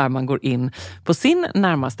om när man går in på sin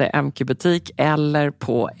närmaste MQ-butik eller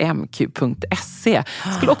på mq.se.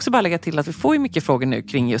 Skulle också bara lägga till att vi får ju mycket frågor nu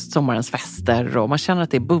kring just sommarens fester, och man känner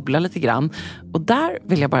att det bubblar lite grann. Och där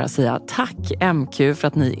vill jag bara säga tack MQ för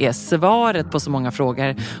att ni är svaret på så många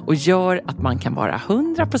frågor och gör att man kan vara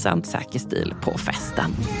 100% säker stil på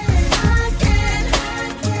festen.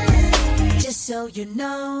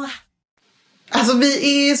 Alltså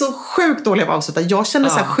vi är så sjukt dåliga på att avsluta. Jag känner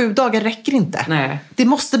så här, 7 dagar räcker inte. Nej. Det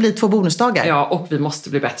måste bli 2 bonusdagar. Ja, och vi måste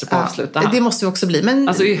bli bättre på att avsluta. Det måste vi också bli. Men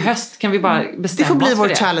alltså i höst kan vi bara bestämma oss. Det får bli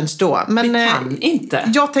vår challenge då. Men vi kan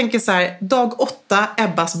inte. Jag tänker så här, dag 8,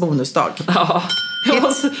 Ebbas bonusdag. Ja.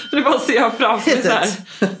 Det bara ser jag framför mig så här,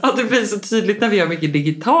 att det blir så tydligt när vi gör mycket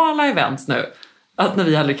digitala events nu. att när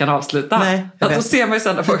vi aldrig kan avsluta. Nej, att då ser man ju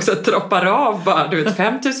sen när folk så droppar av bara, du vet,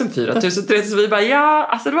 5 000, 4 000, 3 000. Så vi bara, ja,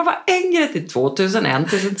 alltså det var bara en grej till 2 000,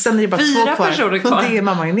 1 000. Sen är det bara 4 2 personer kvar. Och det är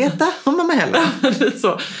mamma Agneta och mamma Helen.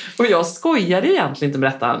 Så. Och jag skojade egentligen inte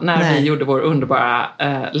med detta när vi gjorde vår underbara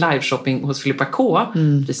liveshopping hos Filippa K.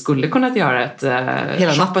 Vi skulle kunnat göra ett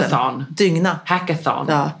Hela shoppathon. natten. Dygna. Hackathon.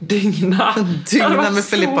 Ja. Dygna. Dygna med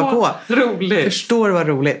Filippa K. Roligt. Förstår vad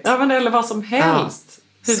roligt. Ja, men eller vad som helst.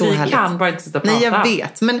 Hur så vi härligt. kan bara inte sitta och prata. Nej, jag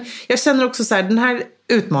vet. Men jag känner också så här, den här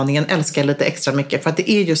utmaningen älskar jag lite extra mycket. För att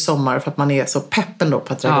det är ju sommar, för att man är så peppen då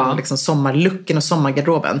på att dra igång liksom sommarlucken och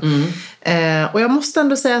sommargarderoben. Och jag måste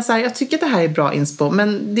ändå säga så här, jag tycker att det här är bra inspo.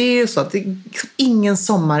 Men det är ju så att det är liksom ingen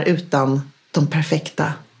sommar utan de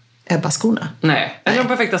perfekta Ebba-skorna. Nej, eller de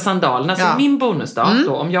perfekta sandalerna. Så min bonusdag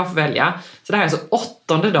då, om jag får välja. Så det här är alltså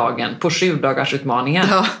 8:e dagen på 7-dagarsutmaningen.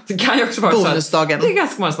 Ja. Det kan ju också vara bonusdagen. Så att det är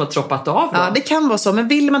ganska många som har troppat av då. Ja, det kan vara så. Men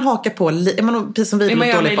vill man haka på, är man precis som vi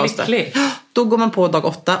lite dålig på oss då går man på dag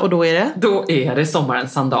 8 och då är det? Då är det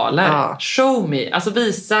sommarens sandaler. Ja. Show me. Alltså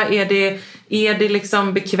visa, är det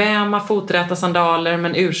liksom bekväma foträta sandaler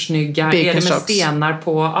men ursnygga? Är det med stenar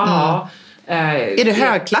på? Ja. Är det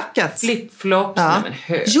högklackat? Flipflops? Ja. Nej,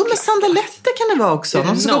 men jo, men sandaletter kan det vara också. Är det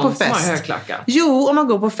man ska gå på fest. Som har högklackat? Jo, om man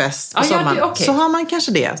går på fest på sommaren okay. så har man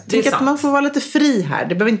kanske det. Tänk att man får vara lite fri här.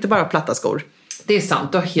 Det behöver inte bara platta skor. Det är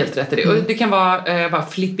sant, du har helt rätt i det. Och det kan vara bara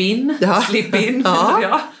flip in. Flip in.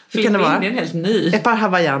 Ja. Flip in är en helt ny. Ett par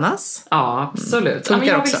hawaiianas. Ja, absolut. Men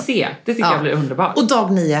jag vill se. Det tycker jag blir underbart. Och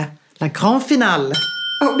dag 9, la grand finale.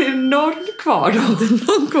 Och det är någon kvar då. Det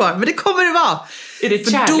är någon kvar, men det kommer det vara. Är det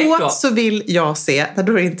för kärlek då? Så vill jag se, då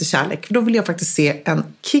är det inte kärlek. För då vill jag faktiskt se en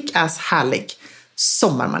kick-ass härlig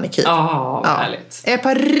sommarmanikyr. Ja, härligt. Ett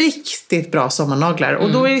par riktigt bra sommarnaglar.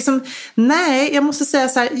 Och då är det liksom, nej, jag måste säga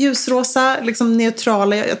så här, ljusrosa, liksom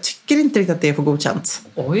neutrala. Jag tycker inte riktigt att det är för godkänt.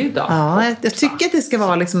 Oj då. Ja, jag tycker att det ska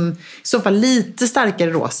vara liksom, i så fall lite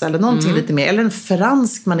starkare rosa. Eller någonting lite mer. Eller en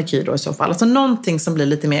fransk manikyr då i så fall. Alltså någonting som blir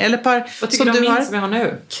lite mer. Eller par vad tycker du om min som jag har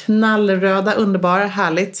nu? Knallröda, underbara,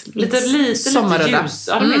 härligt. Lite sommarröda. ljus.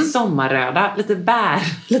 Ja, de är sommarröda. Lite bär.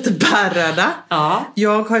 Lite bärröda. Ja.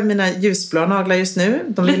 Jag har mina ljusblå naglar just nu.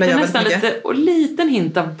 De lite, jag nästan lite, och liten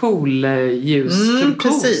hint av poolljus.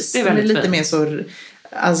 Precis. Det är lite mer så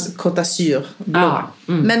alltså, Côte d'Azur blå.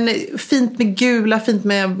 Men fint med gula, fint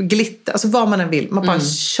med glitter. Alltså vad man än vill. Man bara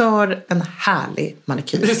kör en härlig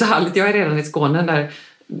manikyr. Det är så härligt. Jag är redan i Skåne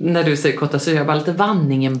när du säger Côte d'Azur. Jag bara lite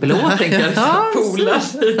Vanningenblå tänker jag. Poolar.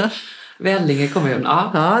 Vellinge kommun,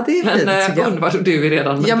 ja, det är fint. Men underbart, och du är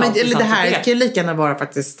redan ja, men det här kan ju lika gärna vara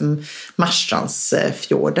faktiskt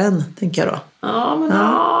Marstrandsfjorden, tänker jag då. Ja, men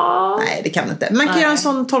nej, det kan inte. Man kan göra en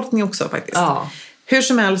sån tolkning också faktiskt. Ja. Hur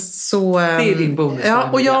som helst så... Det är din bonus. Ja,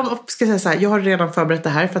 och jag ska säga så här, jag har redan förberett det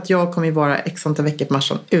här för att jag kommer ju vara x antal veckor på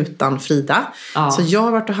Marstrand utan Frida. Ja. Så jag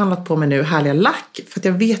har varit och handlat på mig nu härliga lack, för att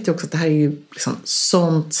jag vet ju också att det här är ju liksom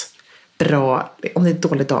sånt bra, om det är en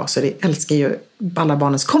dålig dag så älskar ju alla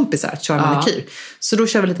barnens kompisar att köra manikyr. Så då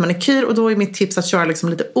kör vi lite manikyr och då är mitt tips att köra liksom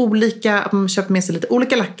lite olika, att man köper med sig lite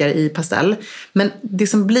olika lackar i pastell. Men det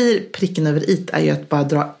som blir pricken över it är ju att bara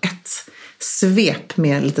dra ett svep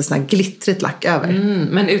med lite sån här glittrigt lack över.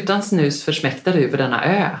 Men utan snus försmäktar du över denna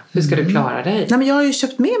ö. Hur ska du klara dig? Nej, men jag har ju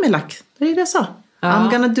köpt med mig lack. Det är det jag sa.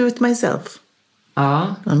 I'm gonna do it myself.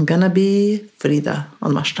 I'm gonna be Frida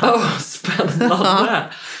on Marstrand. Spännande.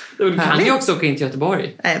 Du kan ju också åka in till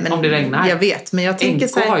Göteborg. Nej, men om det regnar. Jag vet, men jag tänker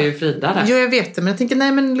så här, har ju Frida där. Ja, jag vet det, men jag tänker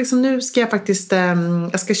nej, men liksom nu ska jag faktiskt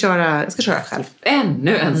jag ska köra själv.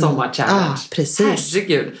 Ännu en sommarchallenge. Precis.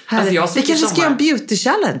 Herregud. Alltså, vi kanske ska göra en beauty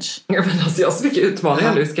challenge. Ja, men alltså, jag har så mycket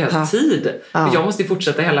utmaningar nu, ska jag ha tid. Jag måste ju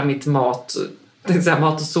fortsätta hela mitt mat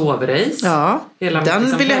och sovrace. Ja, hela den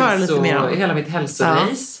mitt, vill jag höra lite mer om. Hela mitt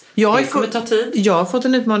hälsorace. Det kommer ta tid. Jag har fått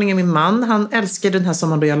en utmaning av min man. Han älskade den här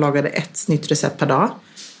sommaren då jag lagade ett nytt recept per dag.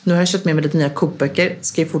 Nu har jag köpt med mig lite nya kokböcker.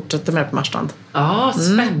 Ska ju fortsätta med det på Marstrand.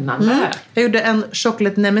 Spännande. Jag gjorde en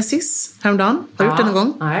chocolate nemesis häromdagen. Har du gjort det någon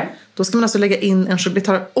gång? Nej. Då ska man alltså lägga in en choklad. Det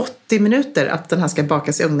tar 80 minuter att den här ska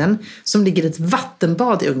bakas i ugnen. Som ligger i ett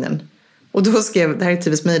vattenbad i ugnen. Och då skrev, det här är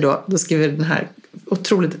typiskt mig då skrev den här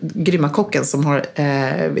otroligt grymma kocken som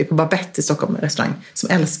är på Babette i Stockholm restaurang. Som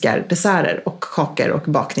älskar desserter och kakor och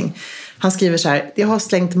bakning. Han skriver så här: jag har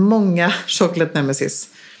slängt många chocolate nemesis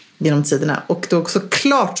genom tiderna. Och då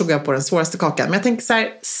såklart tog jag på den svåraste kakan. Men jag tänker så här,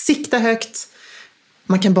 sikta högt.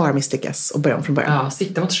 Man kan bara misslyckas och börja om från början. Ja,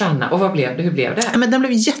 sikta mot stjärna. Och vad blev det? Hur blev det? Ja, men den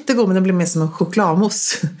blev jättegod, men den blev mer som en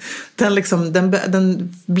chokladmousse. Den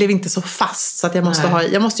blev inte så fast, så att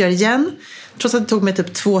jag måste göra igen. Trots att det tog mig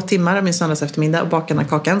typ 2 timmar av min söndags eftermiddag och baka den här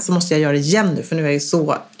kakan, så måste jag göra det igen nu, för nu är jag ju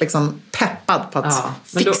så liksom peppad på att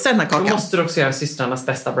fixa den här kakan. Då måste du också göra systrarnas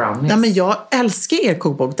bästa brownies. Ja, men jag älskar er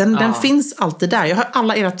kokbok. Den finns alltid där. Jag har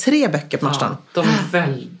alla era 3 böcker på Marstrand. De är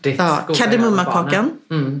väldigt goda. Kardemummakakan.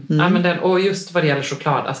 Ja, men och just vad det gäller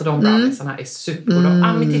choklad, alltså de browniesarna är supergoda.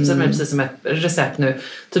 Ami tipsade mig precis som ett recept nu.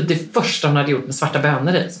 Typ det första hon hade gjort med svarta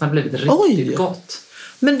bönor i, som hade blivit riktigt gott.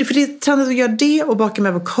 Men för det är trendigt att göra det och baka med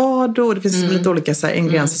avokado, och det finns lite olika så här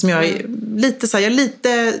ingredienser som jag är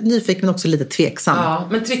lite nyfiken, men också lite tveksam. Ja,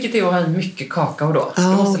 men tricket är att ha i mycket kakao då. Du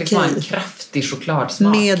måste liksom ha en kraftig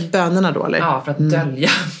chokladsmak. Med bönorna då, eller? Ja, för att dölja.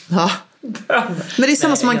 Ja. Men det är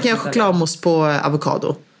samma som man kan göra chokladmousse på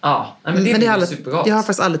avokado. Ja, men det är supergott. Jag har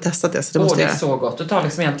faktiskt aldrig testat det, så det måste jag göra. Det är så gott. Du tar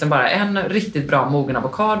liksom egentligen bara en riktigt bra mogen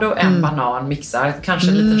avokado, en banan, mixar, kanske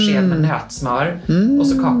en liten sked med nötsmör och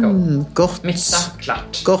så kakao. Gott. Mixa,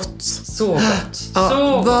 klart. Gott. Så gott. Ja,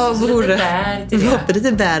 så vad gott. vore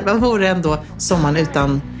Lite bär. Vad vore ändå sommaren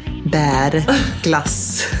utan bär,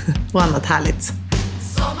 glass och annat härligt?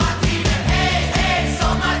 Sommartider, hej, hej,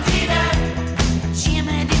 sommartider. Ge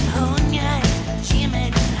mig din hunger, ge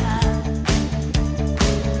mig din hand.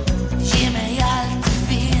 Ge mig allt du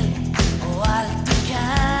vill och allt du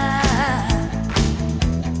kan.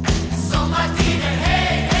 Sommartider,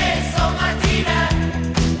 hej, hej, sommartider.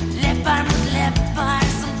 Läppar mot läppar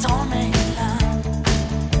som tar mig i land.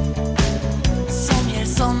 Som ger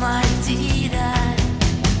sommartider.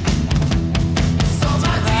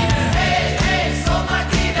 Sommartider, hej, hej,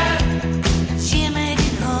 sommartider. Ge mig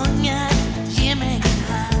din hunger, ge mig din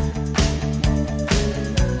hand.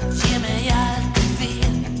 Ge mig allt du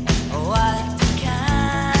vill och allt du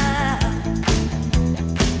kan.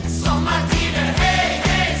 Sommartider, hej,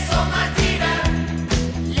 hej, sommartider.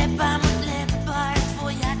 Läppar mot läppar,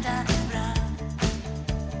 2 hjärtan i brand.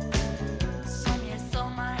 Som ger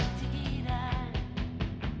sommartider.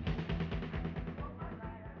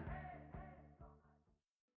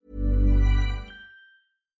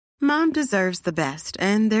 Mom deserves the best,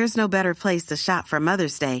 and there's no better place to shop for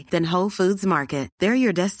Mother's Day than Whole Foods Market. They're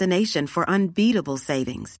your destination for unbeatable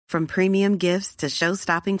savings, from premium gifts to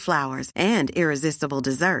show-stopping flowers and irresistible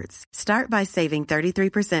desserts. Start by saving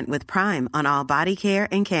 33% with Prime on all body care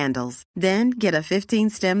and candles. Then get a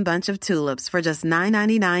 15-stem bunch of tulips for just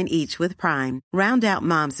 $9.99 each with Prime. Round out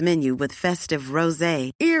Mom's menu with festive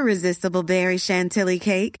rosé, irresistible berry chantilly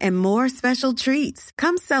cake, and more special treats.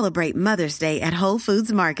 Come celebrate Mother's Day at Whole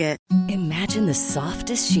Foods Market. Imagine the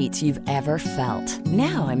softest sheets you've ever felt.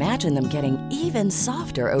 Now imagine them getting even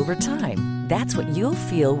softer over time. That's what you'll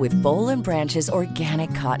feel with Boll & Branch's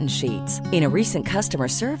organic cotton sheets. In a recent customer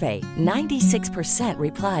survey, 96%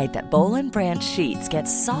 replied that Boll & Branch sheets get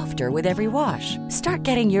softer with every wash. Start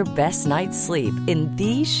getting your best night's sleep in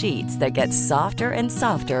these sheets that get softer and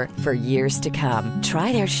softer for years to come.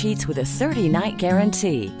 Try their sheets with a 30-night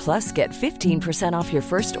guarantee. Plus, get 15% off your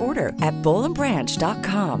first order at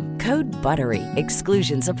bollandbranch.com. Code BUTTERY.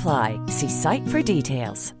 Exclusions apply. See site for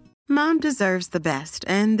details. Mom deserves the best,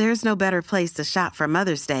 and there's no better place to shop for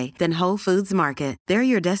Mother's Day than Whole Foods Market. They're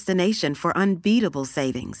your destination for unbeatable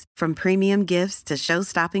savings, from premium gifts to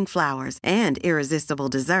show-stopping flowers and irresistible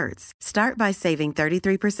desserts. Start by saving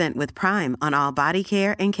 33% with Prime on all body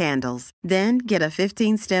care and candles. Then get a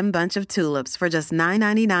 15-stem bunch of tulips for just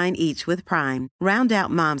 $9.99 each with Prime. Round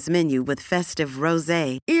out Mom's menu with festive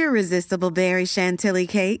rosé, irresistible berry chantilly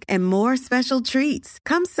cake, and more special treats.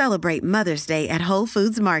 Come celebrate Mother's Day at Whole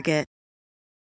Foods Market.